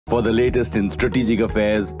For the latest in strategic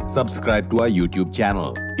affairs, subscribe to our YouTube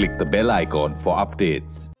channel. Click the bell icon for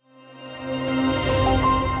updates.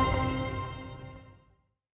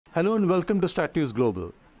 Hello and welcome to StratNews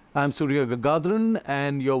Global. I'm Surya Gagadharan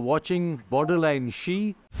and you're watching Borderline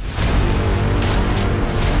She.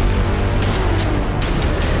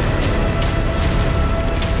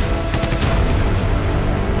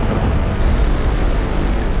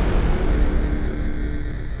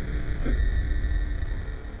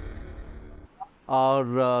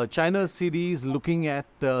 Our China series looking at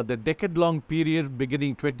the decade-long period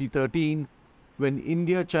beginning 2013 when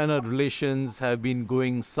India-China relations have been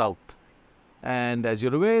going south. And as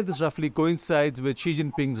you're aware, this roughly coincides with Xi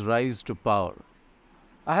Jinping's rise to power.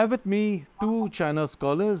 I have with me two China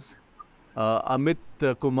scholars, Amit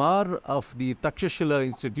Kumar of the Takshashila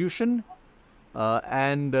Institution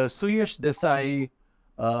and Suyash Desai,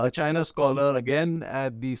 a China scholar again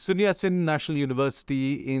at the Sun Yat-Sen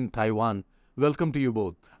University in Taiwan. Welcome to you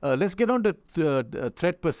both. Let's get on to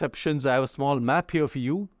threat perceptions. I have a small map here for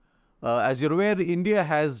you. As you're aware, India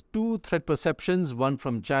has two threat perceptions, one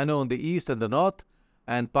from China on the east and the north,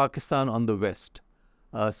 and Pakistan on the west.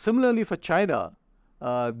 Similarly for China,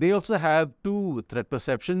 they also have two threat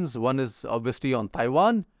perceptions. One is obviously on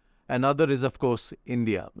Taiwan, another is of course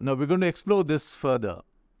India. Now we're going to explore this further.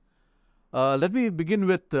 Let me begin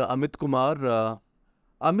with Amit Kumar.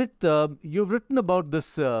 Amit, you've written about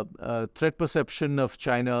this threat perception of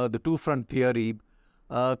China, the two-front theory.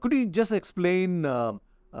 Could you just explain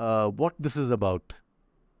what this is about?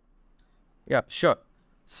 Yeah, sure.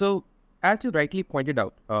 So, as you rightly pointed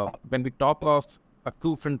out, when we talk of a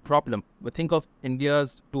two-front problem, we think of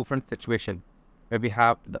India's two-front situation, where we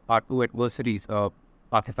have our two adversaries,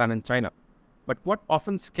 Pakistan and China. But what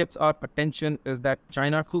often skips our attention is that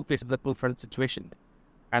China too faces a two-front situation.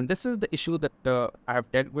 And this is the issue that I have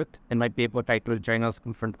dealt with in my paper titled China's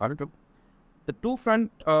Two-Front Paradigm. The two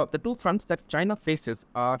fronts that China faces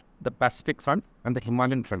are the Pacific Front and the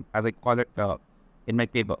Himalayan Front, as I call it in my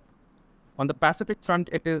paper. On the Pacific Front,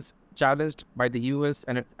 it is challenged by the US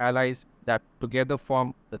and its allies that together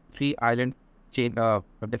form the three-island chain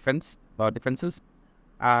defenses.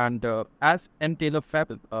 And as M. Taylor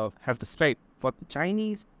Fabel has described, for the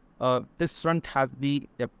Chinese, this front has been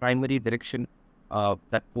their primary direction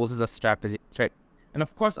that poses a strategic threat. And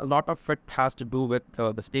of course, a lot of it has to do with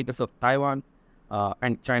the status of Taiwan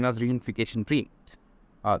and China's reunification dream.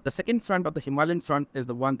 The second front, of the Himalayan front, is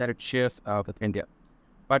the one that it shares with India.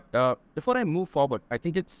 But before I move forward, I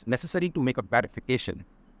think it's necessary to make a clarification.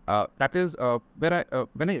 That is, when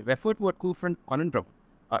I refer to a two-front conundrum,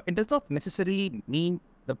 it does not necessarily mean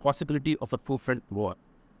the possibility of a two-front war.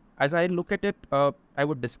 As I look at it, I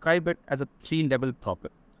would describe it as a three-level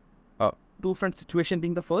problem. Two-front situation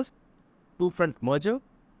being the first, two-front merger,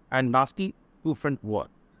 and lastly, two-front war.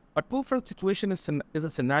 A two-front situation is a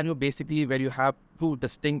scenario basically where you have two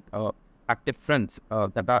distinct active fronts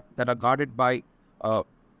that are guarded by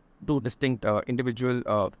two distinct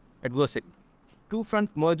individual adversaries. Two-front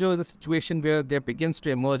merger is a situation where there begins to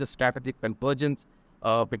emerge a strategic convergence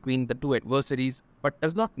between the two adversaries, but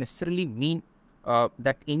does not necessarily mean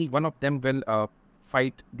that any one of them will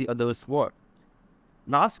fight the other's war.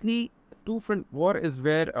 Lastly, two-front war is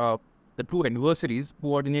where the two adversaries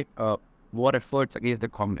coordinate war efforts against the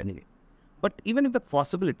common enemy. But even if the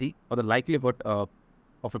possibility or the likelihood of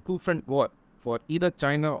a two-front war for either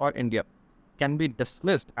China or India can be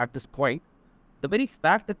dismissed at this point, the very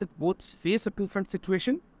fact that they both face a two-front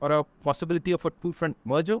situation or a possibility of a two-front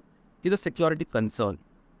merger is a security concern,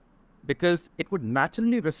 because it would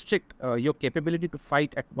naturally restrict your capability to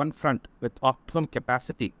fight at one front with optimum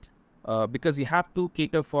capacity, because you have to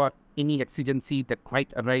cater for any exigency that might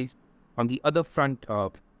arise on the other front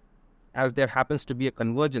as there happens to be a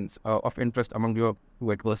convergence of interest among your two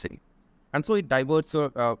adversaries. And so it diverts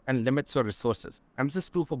and limits your resources. And this is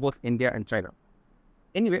true for both India and China.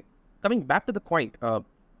 Anyway, coming back to the point,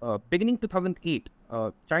 beginning 2008,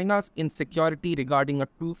 China's insecurity regarding a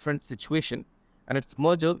two-front situation and its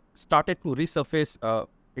merger started to resurface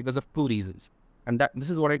because of two reasons. And this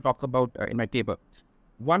is what I talk about in my paper.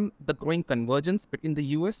 One, the growing convergence between the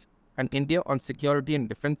US and India on security and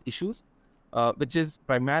defense issues, which is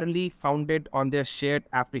primarily founded on their shared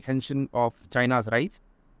apprehension of China's rise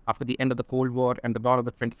after the end of the Cold War and the dawn of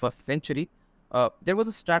the 21st century. There was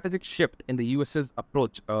a strategic shift in the US's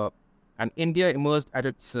approach, and India emerged as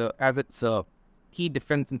its key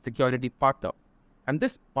defense and security partner. And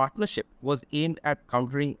this partnership was aimed at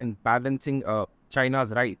countering and balancing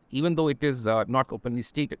China's rise, even though it is not openly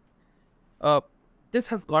stated. This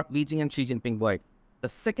has got Beijing and Xi Jinping worried. The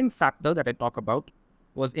second factor that I talk about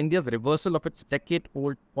was India's reversal of its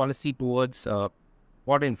decade-old policy towards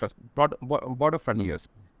border frontiers.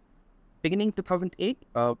 Beginning 2008,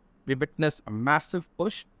 we witnessed a massive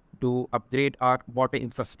push to upgrade our border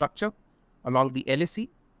infrastructure along the LAC,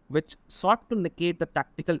 which sought to negate the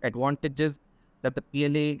tactical advantages that the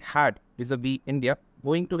PLA had vis-a-vis India,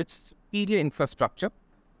 owing to its superior infrastructure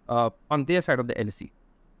on their side of the LAC.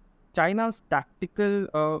 China's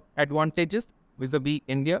tactical advantages vis-a-vis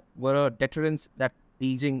India were a deterrence that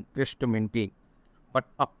Beijing wished to maintain. But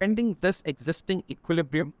upending this existing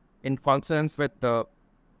equilibrium in consonance with the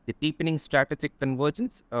deepening strategic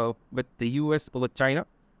convergence with the US over China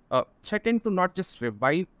threatened to not just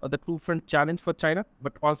revive the two-front challenge for China,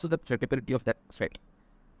 but also the credibility of that threat.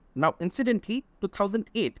 Now, incidentally,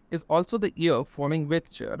 2008 is also the year following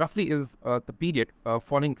which, roughly is the period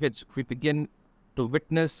following which we begin to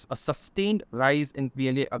witness a sustained rise in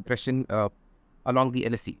PLA aggression along the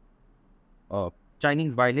LAC.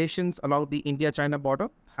 Chinese violations along the India-China border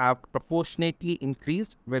have proportionately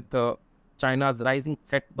increased with China's rising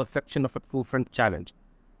threat perception of a two-front challenge.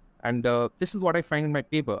 And this is what I find in my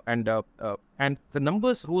paper. And the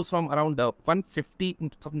numbers rose from around 150 in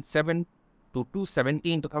 2007 to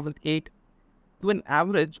 270 in 2008 to an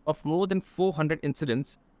average of more than 400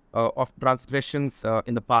 incidents of transgressions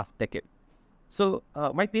in the past decade. So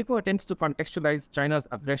my paper attempts to contextualize China's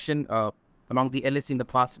aggression along the LAC in the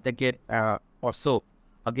past decade or so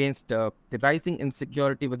against the rising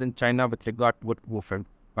insecurity within China with regard to two-front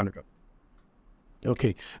conflict.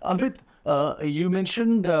 Okay. Amit, you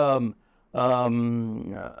mentioned, I'd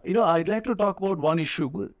like to talk about one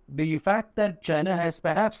issue. The fact that China has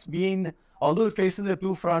perhaps been, although it faces a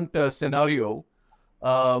two-front scenario,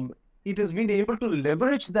 it has been able to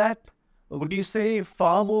leverage that, would you say,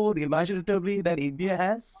 far more imaginatively than India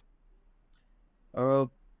has?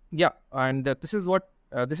 Yeah, and this is what,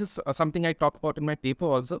 this is something I talk about in my paper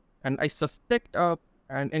also. And I suspect,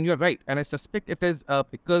 and you're right, and I suspect it is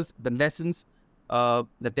because the lessons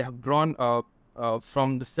that they have drawn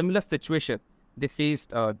from the similar situation they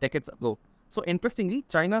faced decades ago. So interestingly,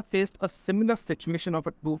 China faced a similar situation of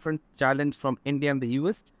a two-front challenge from India and the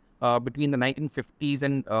US between the 1950s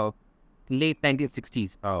and late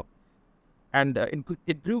 1960s. And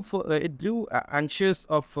it grew anxious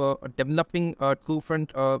of developing a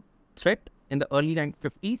two-front threat in the early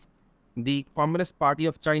 1950s. The Communist Party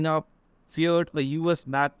of China feared a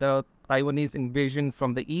US-backed Taiwanese invasion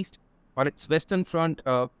from the east. On its western front,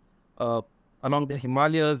 along the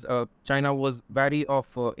Himalayas, China was wary of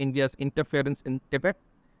India's interference in Tibet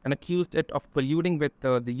and accused it of colluding with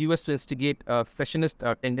the US to instigate secessionist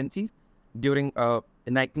tendencies during the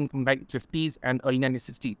 1950s and early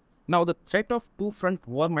 1960s. Now, the threat of two-front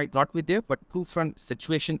war might not be there, but two-front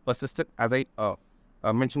situation persisted, as I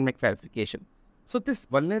mentioned in my clarification. So this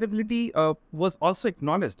vulnerability was also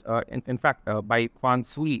acknowledged, in fact, by Quan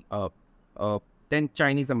Sui, then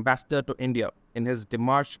Chinese ambassador to India, in his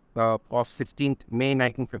demarche of 16th May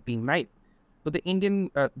 1959 to the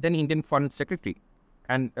then Indian Foreign Secretary.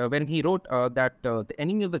 And when he wrote that the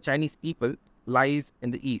enemy of the Chinese people lies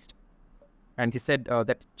in the East. And he said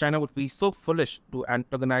that China would be so foolish to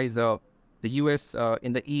antagonize the US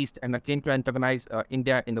in the East and again to antagonize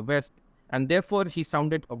India in the West. And therefore, he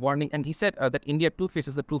sounded a warning. And he said that India too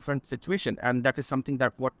faces a two-front situation. And that is something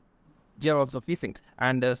that what they are also facing.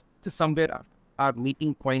 And somewhere our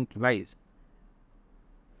meeting point lies.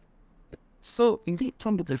 So, indeed,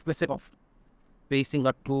 from the perspective of facing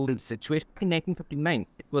a two-front situation in 1959,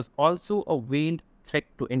 it was also a veiled threat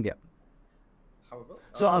to India. However,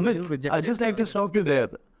 so, Amit, I'd just like to stop you there.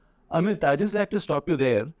 Amit, I'd just like to stop you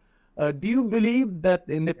there. Do you believe that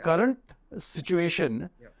in the current situation,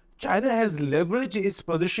 China has leveraged its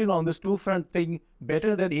position on this two-front thing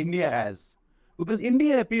better than India has? Because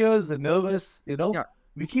India appears nervous,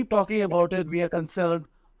 We keep talking about it, we are concerned.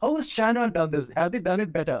 How has China done this? Have they done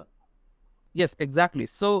it better? Yes, exactly.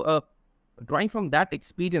 So, drawing from that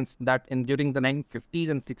experience that during the 1950s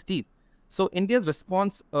and 60s, so India's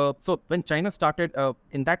response, so when China started,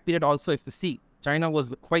 in that period also, if you see, China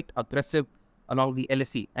was quite aggressive along the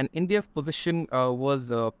LAC, and India's position was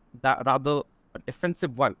that rather a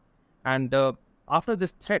defensive one. And after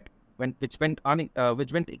this threat, which went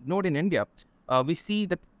ignored in India, we see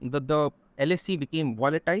that the LAC became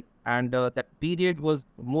volatile, and that period was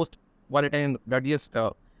most volatile and bloodiest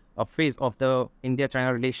phase of the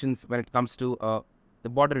India-China relations when it comes to the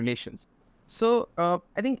border relations. So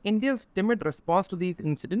I think India's timid response to these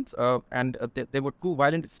incidents, and there were two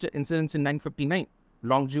violent incidents in 1959,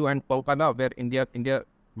 Longju and Pokhara, where India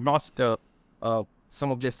lost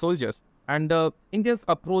some of their soldiers, and India's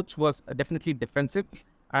approach was definitely defensive.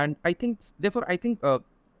 And I think, therefore, even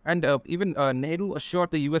Nehru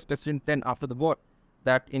assured the US president then after the war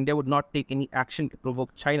that India would not take any action to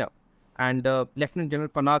provoke China. And Lieutenant General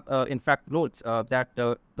Panath, in fact, notes that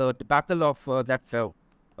the debacle of that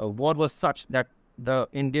war was such that the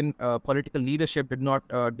Indian political leadership did not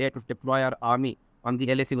dare to deploy our army on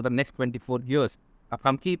the LAC for the next 24 years, a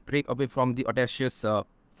complete break away from the audacious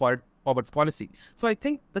forward policy. So I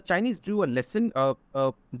think the Chinese drew a lesson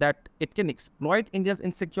that it can exploit India's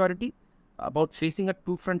insecurity about facing a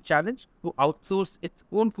two-front challenge to outsource its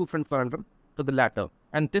own two-front conundrum to the latter.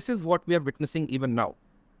 And this is what we are witnessing even now.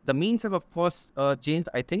 The means have, of course, changed,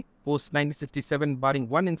 I think, post-1967, barring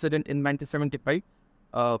one incident in 1975.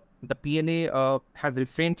 The PNA has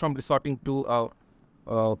refrained from resorting to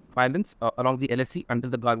violence along the LSE until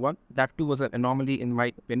the Garwan. That too was an anomaly in my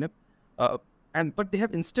opinion. But they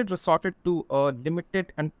have instead resorted to a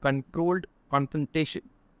limited and controlled confrontation,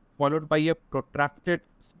 followed by a protracted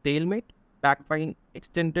stalemate, backed by an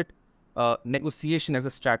extended negotiation as a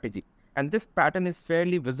strategy. And this pattern is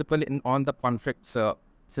fairly visible on the conflicts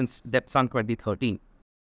since Depsang 2013.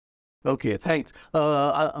 Okay, thanks.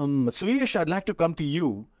 Suyash, I'd like to come to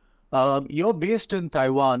you. You're based in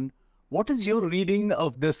Taiwan. What is your reading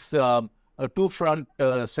of this two-front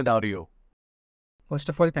scenario? First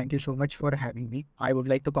of all, thank you so much for having me. I would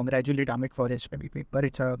like to congratulate Amit for his paper.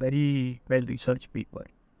 It's a very well-researched paper.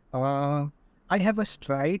 I have a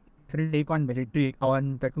slight take on military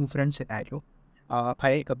on the two-front scenario.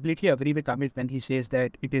 I completely agree with Amit when he says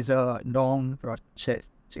that it is a long process.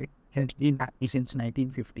 It has been happening since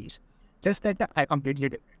 1950s. Just that I completely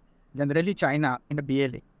different. Generally, China in the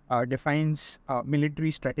BLA defines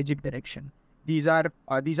military strategic direction. These are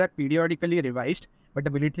periodically revised, but the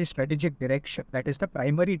military strategic direction, that is the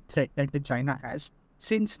primary threat that China has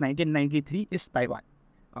since 1993, is Taiwan.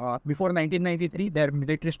 Before 1993, their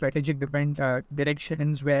military strategic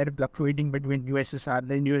directions were fluctuating between USSR,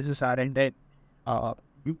 then USSR, and then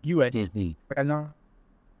US.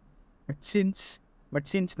 But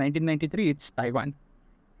since 1993, it's Taiwan.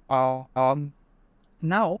 Now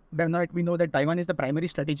that we know that Taiwan is the primary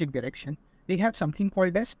strategic direction, they have something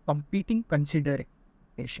called as competing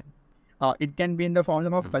consideration. It can be in the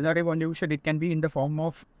form of color revolution. It can be in the form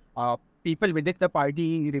of people within the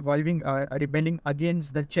party rebelling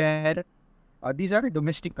against the chair. These are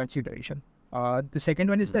domestic consideration. The second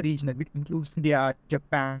one is the regional, which includes India,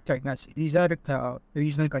 Japan, China. These are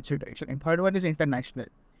regional consideration. And third one is international,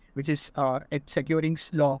 which is securing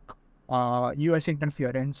SLOC, US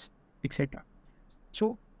interference, etc.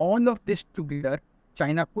 So all of this together,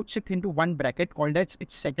 China puts it into one bracket called as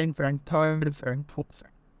its second front, third front, fourth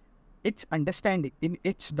front. Its understanding in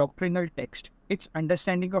its doctrinal text, its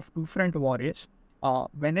understanding of two-front war is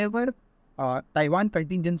whenever Taiwan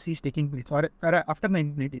contingency is taking place, or after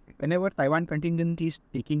 1983, whenever Taiwan contingency is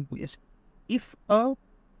taking place, if a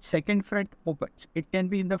second front opens, it can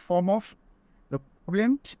be in the form of the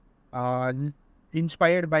problems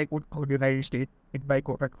inspired by United States, by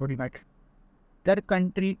United. Their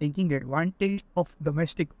country taking advantage of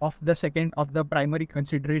the primary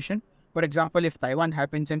consideration. For example, if Taiwan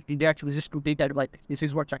happens and India chooses to take advantage, this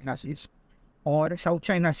is what China sees. Or South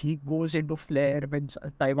China Sea goes into flare when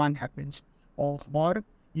Taiwan happens. Or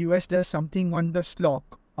US does something on the SLOC,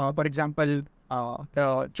 for example,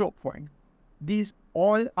 the choke point. These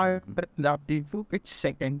all are to its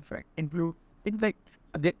second front. Include like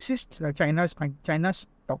this is China's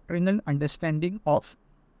doctrinal understanding of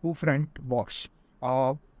two-front wars.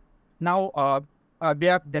 Now, they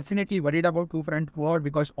are definitely worried about two-front war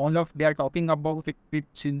because they are talking about it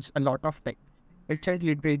since a lot of time. It's like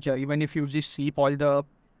literature. Even if you just see all the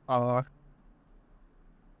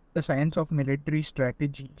science of military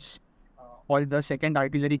strategies, all the second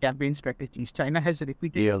artillery campaign strategies, China has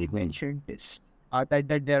repeatedly mentioned this.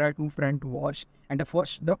 That there are two-front wars, and the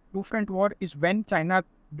two-front war is when China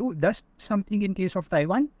does something in case of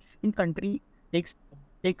Taiwan, in country takes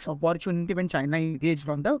opportunity when China engaged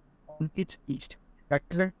on its east. That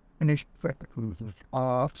is the definition for it.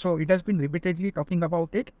 So it has been repeatedly talking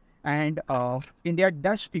about it, and India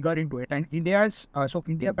does figure into it. And when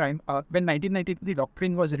 1993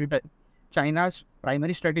 doctrine was written, China's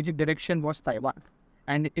primary strategic direction was Taiwan,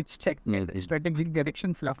 and its strategic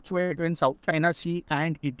direction fluctuated between South China Sea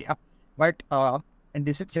and India. But and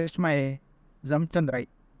this is just my assumption, right?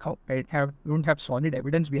 I don't have solid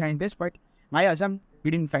evidence behind this, but my assumption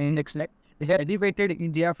didn't find excellent. They have elevated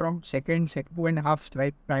India from second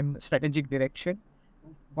 2.5 prime strategic direction,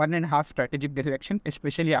 1.5 strategic direction,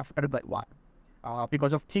 especially after the war,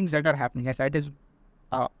 because of things that are happening. That is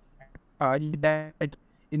that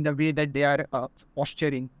in the way that they are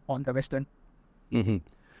posturing on the Western. Mm-hmm.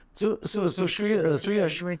 So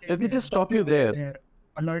Suyash, let me just stop you there.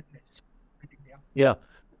 Alertness. Yeah.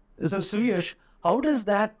 So Suyash, How does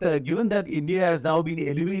that, given that India has now been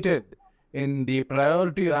elevated in the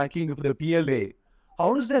priority ranking of the PLA,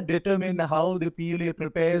 how does that determine how the PLA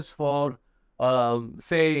prepares for,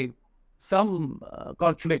 say, some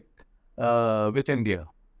conflict with India?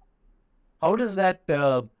 How does that,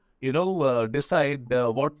 decide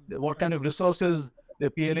what kind of resources the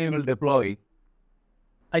PLA will deploy?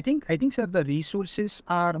 I think, sir, the resources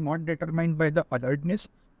are not determined by the alertness,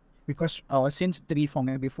 because since the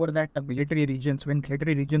reform, before that, the military regions, when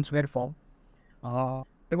military regions were formed,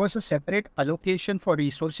 there was a separate allocation for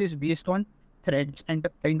resources based on threats and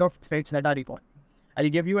the kind of threats that are evolving. I'll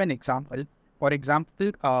give you an example. For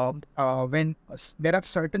example, when there are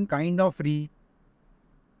certain kind of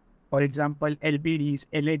for example, LBDs,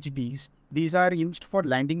 LHDs, these are used for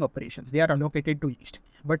landing operations. They are allocated to East.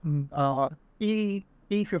 But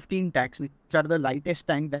T-15 tanks, which are the lightest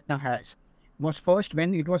tank that now has, was first,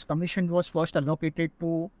 when it was commissioned, was first allocated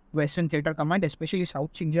to Western Theater Command, especially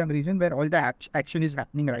South Xinjiang region, where all the action is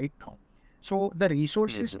happening right now. So the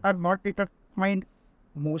resources are not determined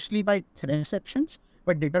mostly by threat perceptions,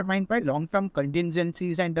 but determined by long-term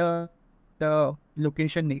contingencies and the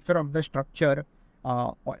location, nature of the structure,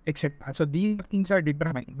 etc. So these things are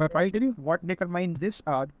determined. But I'll tell you what determines this.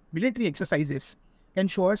 Military exercises can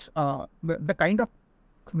show us the kind of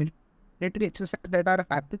military exercises that are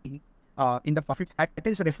happening in the conflict. That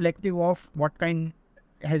is reflective of what kind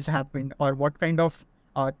has happened or what kind of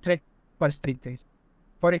threat perspective.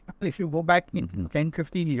 For example, if you go back in 10,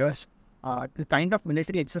 15 years, the kind of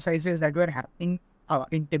military exercises that were happening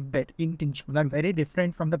in Tibet, in Xinjiang, are very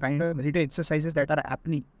different from the kind of military exercises that are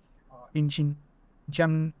happening in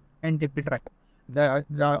Xinjiang and Tibet. Right?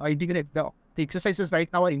 The exercises right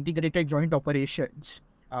now are integrated joint operations.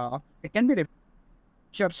 It can be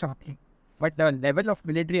or something, but the level of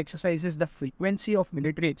military exercises, the frequency of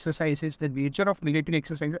military exercises, the nature of military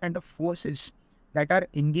exercises, and the forces that are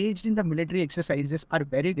engaged in the military exercises are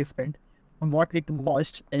very different from what it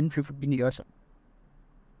was 10, 15 years ago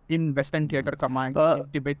in Western Theater Command,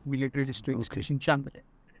 Tibet military districts, Xinjiang.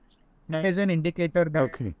 That is an indicator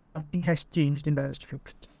that something has changed in the last few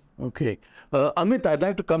years. Okay. Amit, I'd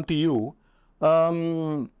like to come to you.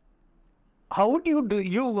 How would you do?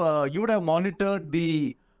 You would have monitored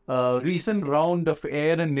the recent round of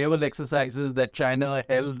air and naval exercises that China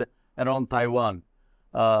held around Taiwan.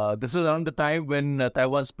 This is around the time when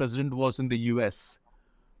Taiwan's president was in the US.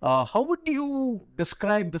 How would you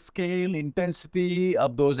describe the scale, intensity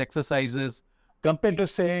of those exercises compared to,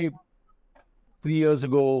 say, 3 years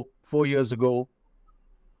ago, 4 years ago?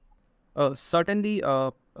 Certainly,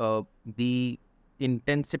 the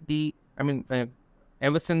intensity, I mean,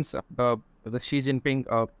 ever since the Xi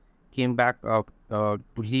Jinping came back to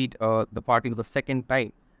lead the party for the second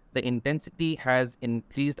time, the intensity has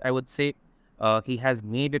increased. I would say he has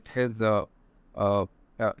made it his.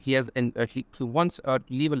 He wants to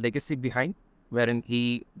leave a legacy behind, wherein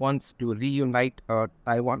he wants to reunite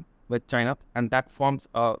Taiwan with China, and that forms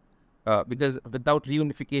because without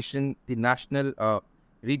reunification, the national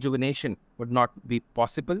rejuvenation would not be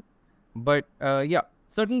possible. But yeah.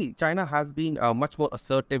 Certainly, China has been much more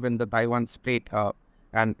assertive in the Taiwan Strait,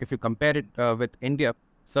 and if you compare it with India,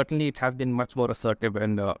 certainly it has been much more assertive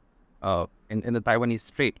in the Taiwanese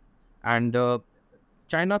Strait. And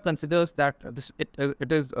China considers that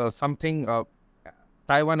it is something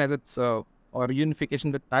Taiwan as its or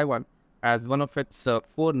unification with Taiwan as one of its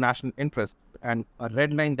core national interests and a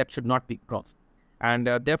red line that should not be crossed. And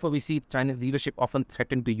therefore, we see Chinese leadership often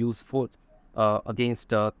threaten to use force against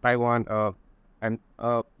Taiwan.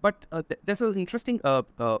 But there's an interesting, I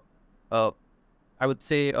would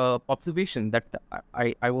say, observation that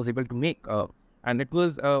I was able to make. And it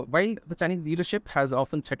was, while the Chinese leadership has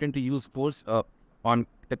often threatened to use force on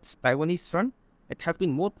its Taiwanese front, it has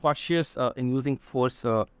been more cautious in using force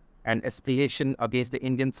and escalation against the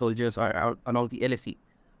Indian soldiers or along the LAC.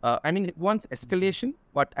 I mean, it wants escalation,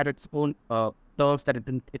 but at its own terms that it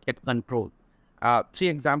can control. 3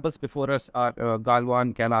 examples before us are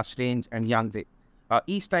Galwan, Kailash Range, and Yangtze.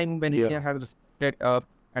 Each time when India has respected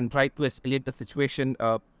and tried to escalate the situation,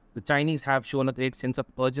 the Chinese have shown a great sense of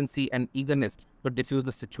urgency and eagerness to diffuse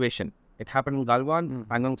the situation. It happened in Galwan,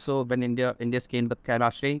 and also when India scaled the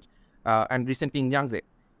Kailash Range, and recently in Yangtze.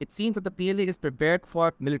 It seems that the PLA is prepared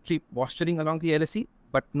for military posturing along the LAC,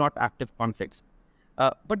 but not active conflicts.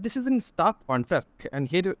 But this is in stark contrast, and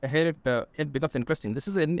here it becomes interesting. This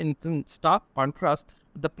is in stark contrast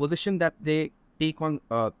to the position that they take on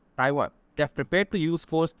Taiwan. They are prepared to use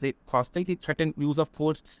force. They constantly threaten use of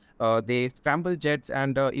force. They scramble jets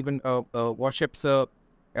and even warships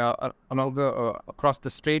along across the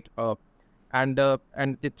strait, and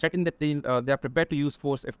they threaten that they are prepared to use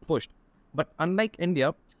force if pushed. But unlike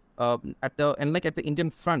India, at the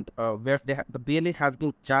Indian front, where the PLA has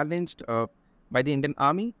been challenged by the Indian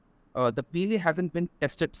Army, the PLA hasn't been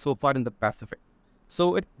tested so far in the Pacific.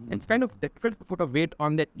 So it's kind of difficult to put a weight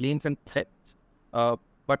on their claims and threats.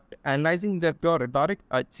 But analyzing their pure rhetoric,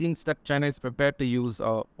 it seems that China is prepared to use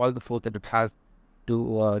all the force that it has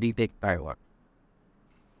to retake Taiwan.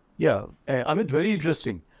 Yeah, Amit, very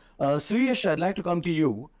interesting. Suyash, I'd like to come to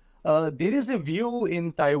you. There is a view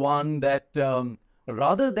in Taiwan that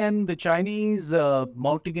rather than the Chinese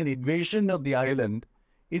mounting an invasion of the island,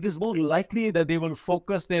 it is more likely that they will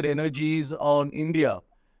focus their energies on India,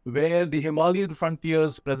 where the Himalayan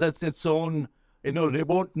frontiers presents its own,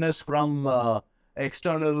 remoteness from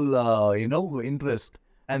external, interest,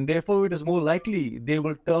 and therefore it is more likely they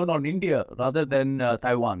will turn on India rather than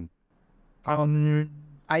Taiwan.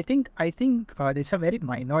 I think there's a very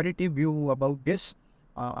minority view about this,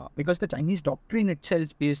 because the Chinese doctrine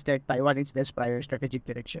itself is that Taiwan is their prior strategic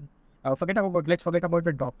direction. Let's forget about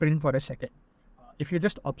the doctrine for a second. If you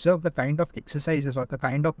just observe the kind of exercises or the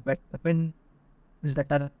kind of weapons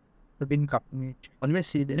that are being always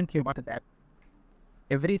see, they didn't care about that.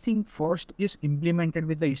 Everything first is implemented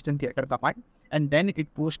with the Eastern Theater Command, and then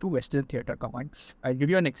it goes to Western Theater Commands. I'll give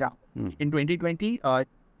you an example. In 2020,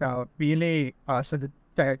 PLA, so the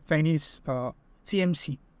Chinese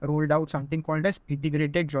CMC rolled out something called as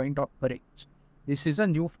Integrated Joint Operations. This is a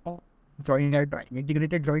new form of joint air drive.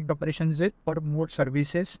 Integrated Joint Operations is for more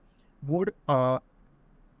services would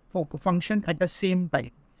function at the same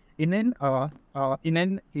time in an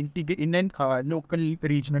local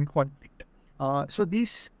regional conflict. So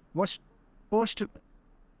this was first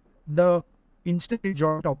the instant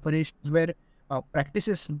joint operations where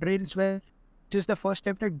practices drills were just the first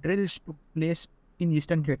step that drills took place in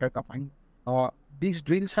Eastern Theater Command. These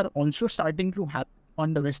drills are also starting to happen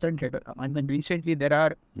on the Western Theater Command, and recently there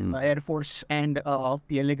are Air Force and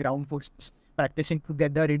PLA ground forces practicing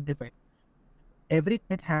together in defense.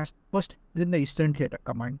 Everything has first is in the Eastern Theater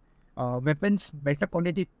Command. Weapons better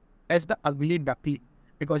quality as the ugly ducky,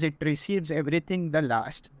 because it receives everything the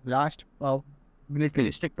last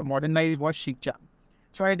militaristic to modernize was Xinjiang.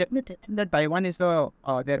 So I definitely think that Taiwan is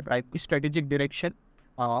their right strategic direction.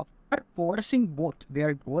 But coercing both, they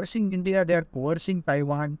are coercing India, they are coercing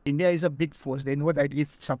Taiwan. India is a big force. They know that if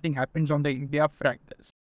something happens on the India front,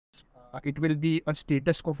 it will be a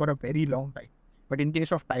status quo for a very long time. But in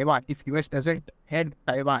case of Taiwan, if US doesn't head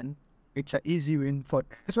Taiwan, it's an easy win for.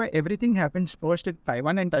 That's why everything happens first in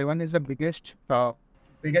Taiwan, and Taiwan is the biggest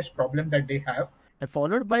problem that they have,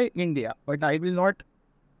 followed by India. But I will not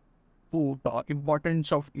put the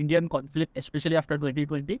importance of Indian conflict, especially after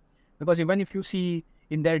 2020, because even if you see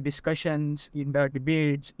in their discussions, in the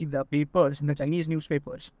debates, in the papers, in the Chinese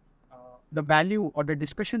newspapers, the value or the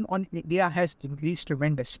discussion on India has increased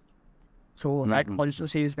tremendously. So that also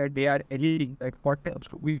says that they are elevating, that what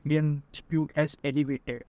Indian dispute has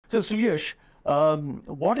elevated. So Suyash,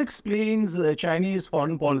 what explains Chinese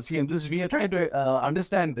foreign policy? And this we are trying to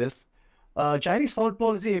understand this. Chinese foreign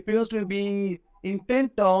policy appears to be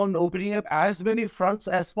intent on opening up as many fronts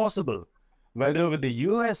as possible, whether with the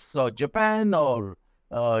US or Japan or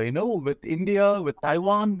with India, with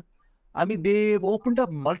Taiwan. I mean, they've opened up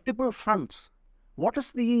multiple fronts. What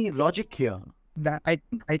is the logic here? I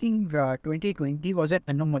think 2020 was an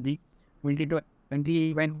anomaly.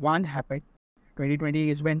 2020, when one happened, 2020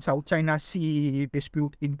 is when South China Sea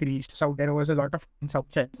dispute increased. So there was a lot of in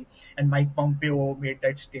South China, and Mike Pompeo made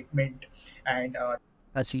that statement, and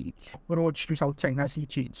sea approach to South China Sea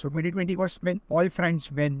changed. So 2020 was when all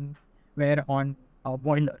fronts were on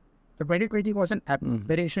boiler. So 2020 was an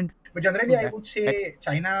aberration. But generally, I would say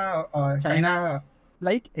China,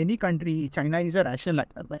 like any country, China is a rational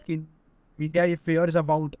actor. Like in India fears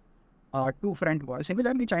about two-front war.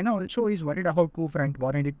 Similarly, China also is worried about two-front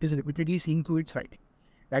war, and it is repeatedly seen through its writing.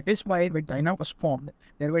 That is why when China was formed,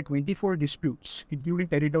 there were 24 disputes, including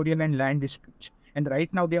territorial and land disputes. And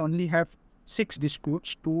right now, they only have 6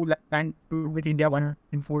 disputes, 2 land with India, 1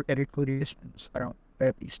 in 4 territorial disputes around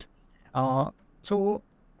the east. There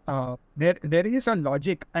is a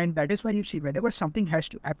logic, and that is why you see whenever something has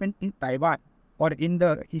to happen in Taiwan or in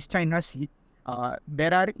the East China Sea,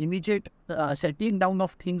 there are immediate settling down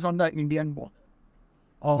of things on the Indian border,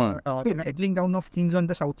 or settling down of things on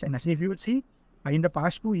the South China Sea. If you would see, in the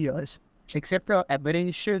past 2 years, except the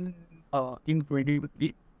aberration in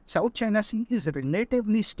 2020, South China Sea is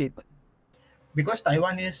relatively stable because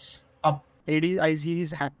Taiwan is up, ADIZ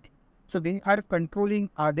is happening. So they are controlling,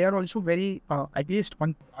 they are also very, at least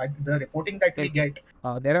on the reporting that we get,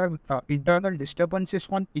 there are internal disturbances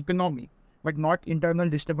on economy, but not internal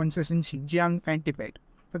disturbances in Xinjiang and Tibet.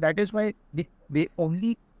 So that is why they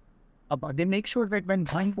only they make sure that when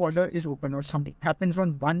one border is open or something happens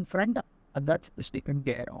on one front, that's taken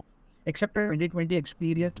care of. Except the 2020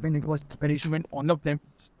 experience when it was separation, when all of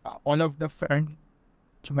the fronts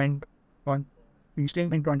went on. We still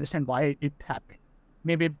need to understand why it happened.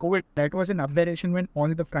 Maybe COVID, that was an aberration when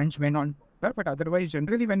all the fronts went on. But otherwise,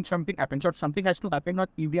 generally, when something happens or something has to happen on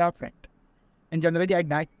India front, and generally at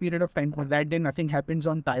that period of time, for that day, nothing happens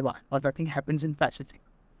on Taiwan or nothing happens in Pacific.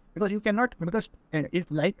 Because you cannot, because it's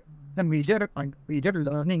like the major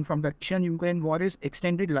learning from the Russian-Ukraine war is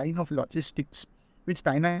extended line of logistics, which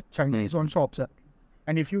China is also observing.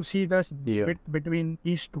 And if you see the bit between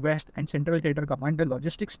East, West, and Central Theater Command, the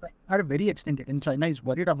logistics are very extended, and China is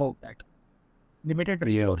worried about that. Limited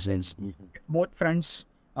resources. If both fronts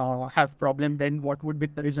have problem, then what would be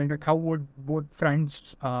the result? How would both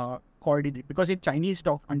fronts coordinate? Because in Chinese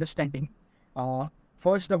understanding,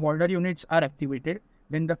 first the border units are activated,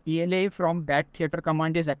 then the PLA from that theater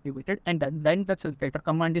command is activated, and then the theater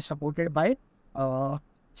command is supported by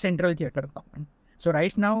Central Theater Command. So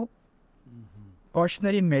right now,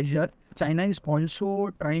 cautionary measure, China is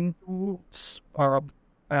also trying to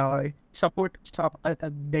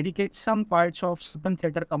dedicate some parts of Southern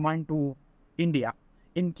Theater Command to India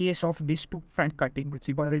in case of these two front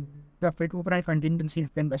contingency. But the two front contingency,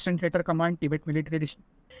 then Western Theater Command, Tibet Military District,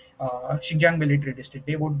 Xinjiang Military District,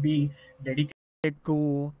 they would be dedicated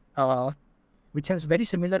to which has very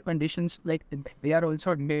similar conditions, like they are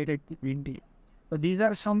also dedicated to India. So these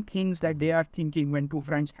are some things that they are thinking when two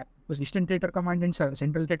fronts happen. Because Eastern Theater Command and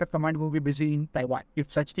Central Theater Command will be busy in Taiwan if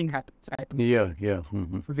such thing happens.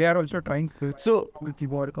 So they are also trying to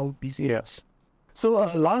work out these things. So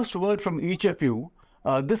last word from each of you.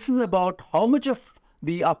 This is about how much of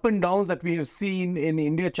the up and downs that we have seen in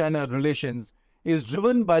India-China relations is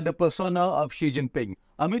driven by the persona of Xi Jinping.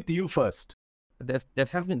 Amit, you first. There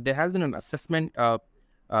has been an assessment. There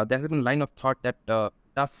has been a line of thought that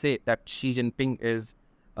does say that Xi Jinping is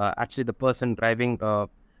actually the person driving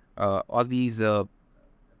all these the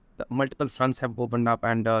multiple fronts have opened up,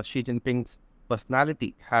 and Xi Jinping's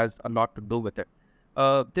personality has a lot to do with it.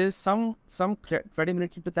 There's some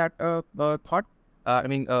credibility to that thought. I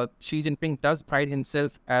mean, Xi Jinping does pride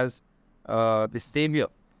himself as the savior,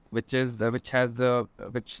 which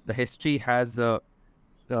the history has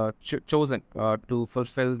chosen to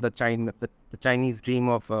fulfill the Chinese dream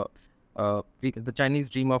of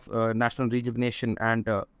national rejuvenation, and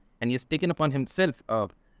he has taken upon himself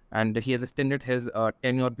and he has extended his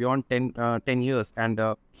tenure beyond 10 years, and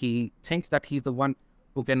he thinks that he's the one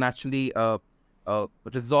who can actually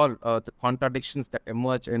resolve the contradictions that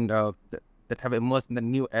emerge that have emerged in the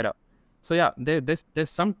new era. So yeah, there's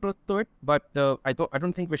some truth to it, but I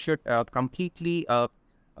don't think we should completely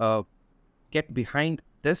get behind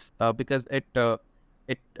this because it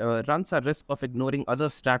runs a risk of ignoring other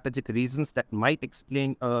strategic reasons that might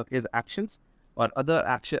explain his actions, or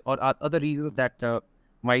other reasons that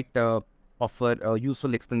might offer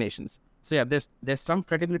useful explanations. So yeah, there's some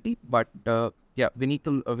credibility, but yeah, we need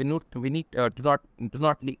to do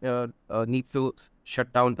not need to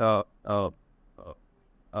shut down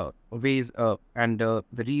ways and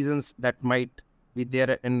the reasons that might be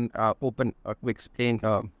there in open to explain.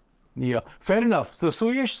 Yeah, fair enough. So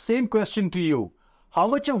Suyash, same question to you. How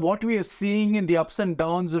much of what we are seeing in the ups and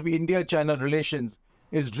downs of India-China relations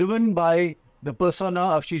is driven by the persona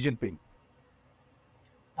of Xi Jinping?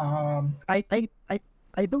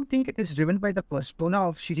 I don't think it is driven by the persona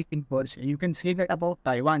of Xi Jinping per se. You can say that about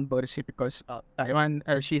Taiwan per se, because Taiwan,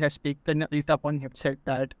 Xi has taken it upon himself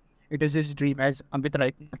that it is his dream, as Amit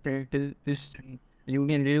rightly said, it is his dream.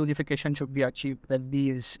 Union reunification should be achieved. That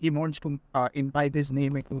he wants to imbibe his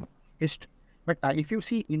name into history. But if you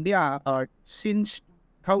see India, since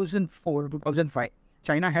 2004, 2005,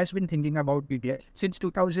 China has been thinking about India. Since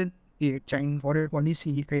 2008, China's foreign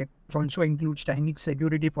policy, which also includes Chinese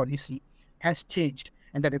security policy, has changed.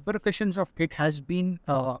 And the repercussions of it have been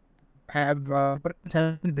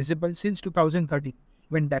visible since 2013,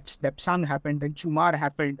 when Depsang happened, then Chumar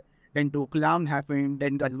happened, then Doklam happened,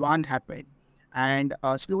 then Galwan happened. And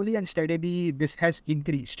slowly and steadily, this has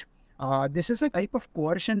increased. This is a type of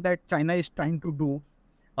coercion that China is trying to do,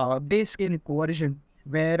 base-scale coercion,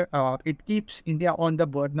 where it keeps India on the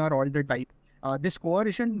burner all the time. This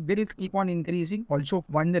coercion will keep on increasing. Also,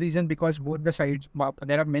 one reason because both the sides,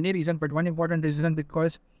 there are many reasons, but one important reason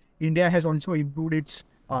because India has also improved its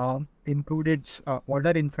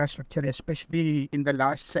border infrastructure, especially in the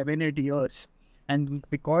last 7-8 years. And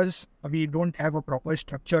because we don't have a proper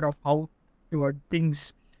structure of how to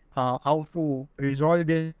resolve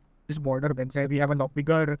this border, we have a lot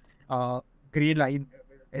bigger gray line,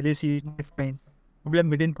 LAC is defined. problem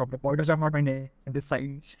within problem. Borders are not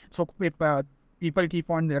defined. So people keep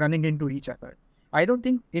on running into each other. I don't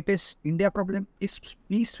think it is India problem is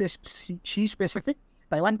she specific.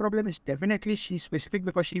 Taiwan problem is definitely she specific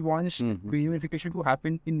because she wants reunification to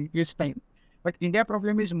happen in this time. But India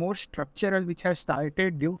problem is more structural, which has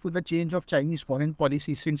started due to the change of Chinese foreign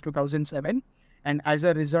policy since 2007. And as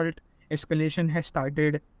a result, escalation has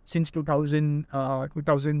started since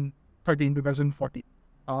 2013, 2014.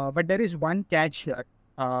 But there is one catch here.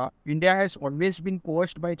 India has always been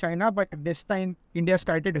coerced by China, but this time India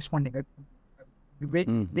started responding.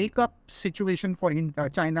 Wake-up situation for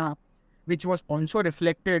China, which was also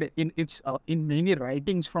reflected in its in many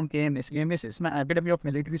writings from KMS. KMS is my Academy of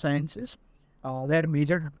Military Sciences, where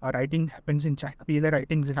major writing happens in China. PLA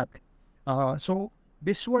writings happen. So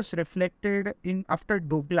this was reflected in after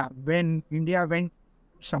Doklam, when India went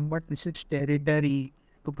somewhat this its territory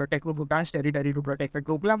to protect Bhutan's territory to protect. But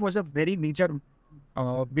Doklam was a very major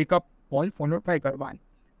wake-up call followed by Garwan,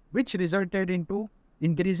 which resulted into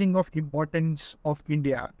increasing of importance of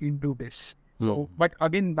India into this. So, but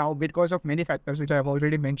again now because of many factors which I have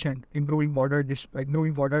already mentioned, improving border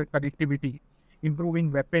connectivity,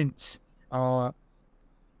 improving weapons,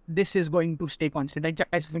 this is going to stay constant. China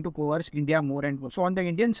is going to coerce India more and more. So on the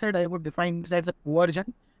Indian side, I would define this as a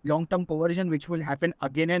coercion, long-term coercion, which will happen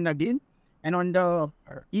again and again. And on the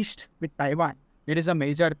east with Taiwan, there is a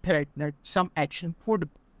major threat that some action could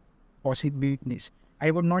possibly miss.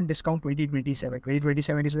 I would not discount 2027.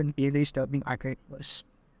 2027 is when PLA is turning aggressors.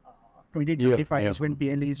 2025 is when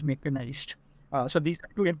PLA is mechanized. So these are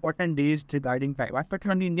two important days regarding Taiwan. But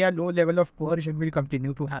on India, low level of coercion will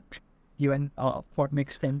continue to happen, even for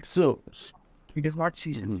next time. So it is not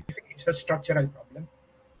seasonal. It's a structural problem.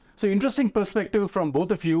 So interesting perspective from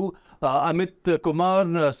both of you. Amit Kumar,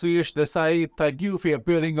 Suyash Desai, thank you for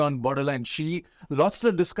appearing on Borderline She. Lots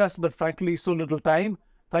to discuss, but frankly, so little time.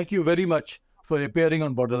 Thank you very much for appearing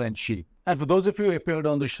on Borderline She. And for those of you who appeared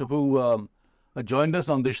on the show, who joined us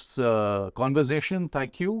on this conversation,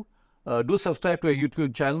 thank you. Do subscribe to our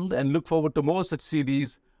YouTube channel and look forward to more such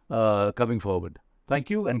series coming forward.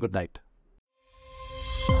 Thank you and good night.